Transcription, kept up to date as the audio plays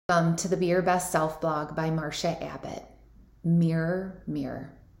To the Be Your Best Self blog by Marcia Abbott. Mirror,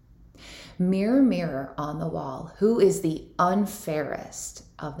 mirror. Mirror, mirror on the wall, who is the unfairest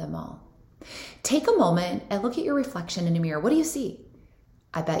of them all? Take a moment and look at your reflection in a mirror. What do you see?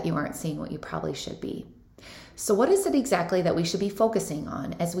 I bet you aren't seeing what you probably should be. So what is it exactly that we should be focusing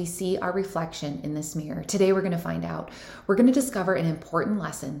on as we see our reflection in this mirror? Today we're going to find out. We're going to discover an important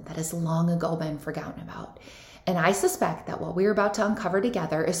lesson that has long ago been forgotten about. And I suspect that what we're about to uncover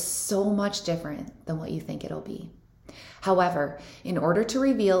together is so much different than what you think it'll be. However, in order to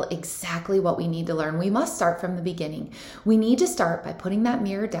reveal exactly what we need to learn, we must start from the beginning. We need to start by putting that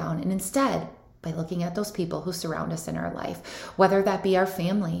mirror down and instead by looking at those people who surround us in our life, whether that be our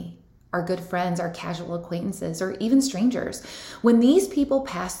family, our good friends, our casual acquaintances, or even strangers. When these people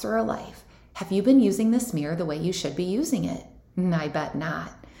pass through our life, have you been using this mirror the way you should be using it? I bet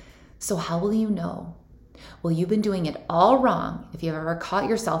not. So how will you know? Well, you've been doing it all wrong if you've ever caught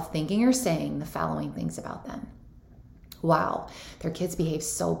yourself thinking or saying the following things about them. Wow, their kids behave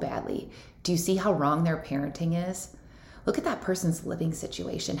so badly. Do you see how wrong their parenting is? Look at that person's living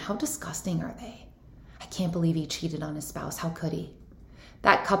situation. How disgusting are they? I can't believe he cheated on his spouse. How could he?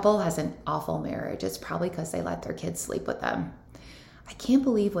 That couple has an awful marriage. It's probably because they let their kids sleep with them. I can't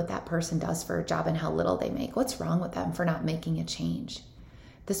believe what that person does for a job and how little they make. What's wrong with them for not making a change?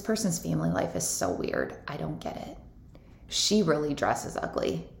 This person's family life is so weird. I don't get it. She really dresses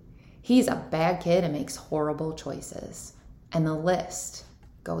ugly. He's a bad kid and makes horrible choices. And the list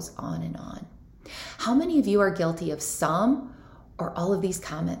goes on and on. How many of you are guilty of some or all of these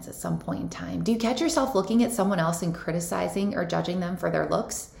comments at some point in time? Do you catch yourself looking at someone else and criticizing or judging them for their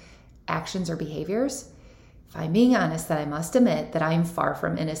looks, actions, or behaviors? If I'm being honest, then I must admit that I am far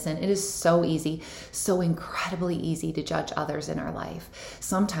from innocent. It is so easy, so incredibly easy to judge others in our life.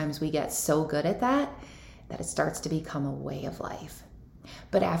 Sometimes we get so good at that it starts to become a way of life.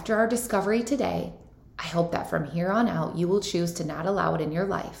 But after our discovery today, I hope that from here on out, you will choose to not allow it in your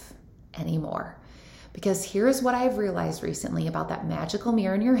life anymore. Because here's what I've realized recently about that magical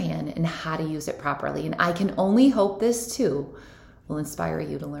mirror in your hand and how to use it properly. And I can only hope this too will inspire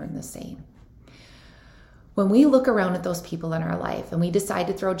you to learn the same. When we look around at those people in our life and we decide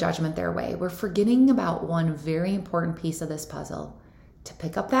to throw judgment their way, we're forgetting about one very important piece of this puzzle: to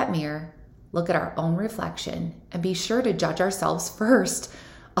pick up that mirror, look at our own reflection, and be sure to judge ourselves first.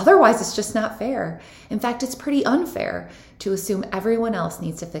 Otherwise, it's just not fair. In fact, it's pretty unfair to assume everyone else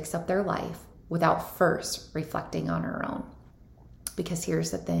needs to fix up their life without first reflecting on our own. Because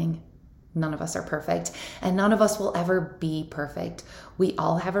here's the thing, none of us are perfect, and none of us will ever be perfect. We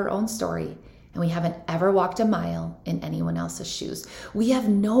all have our own story, and we haven't ever walked a mile in anyone else's shoes. We have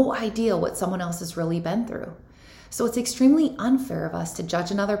no idea what someone else has really been through. So it's extremely unfair of us to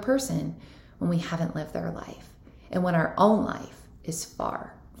judge another person when we haven't lived their life, and when our own life is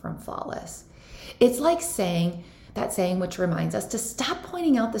far from flawless. It's like that saying which reminds us to stop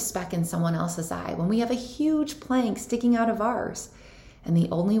pointing out the speck in someone else's eye when we have a huge plank sticking out of ours. And the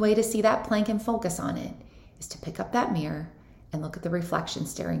only way to see that plank and focus on it is to pick up that mirror and look at the reflection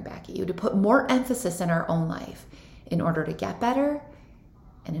staring back at you, to put more emphasis in our own life in order to get better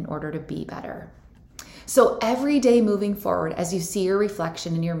and in order to be better. So every day moving forward, as you see your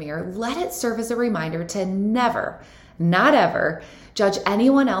reflection in your mirror, let it serve as a reminder to never, not ever, judge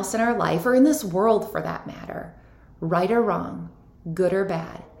anyone else in our life or in this world for that matter. Right or wrong, good or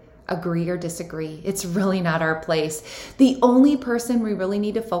bad, agree or disagree. It's really not our place. The only person we really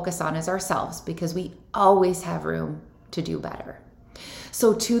need to focus on is ourselves, because we always have room to do better.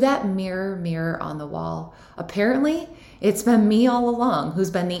 So to that mirror, mirror on the wall, apparently it's been me all along who's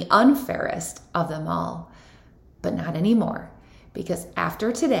been the unfairest of them all. But not anymore, because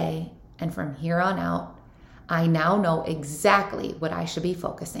after today and from here on out, I now know exactly what I should be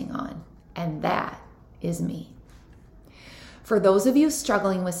focusing on, and that is me. For those of you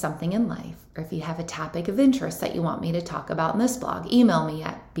struggling with something in life, or if you have a topic of interest that you want me to talk about in this blog, email me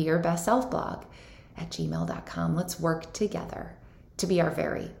at beyourbestselfblog@gmail.com. Let's work together to be our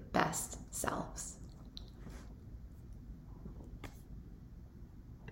very best selves.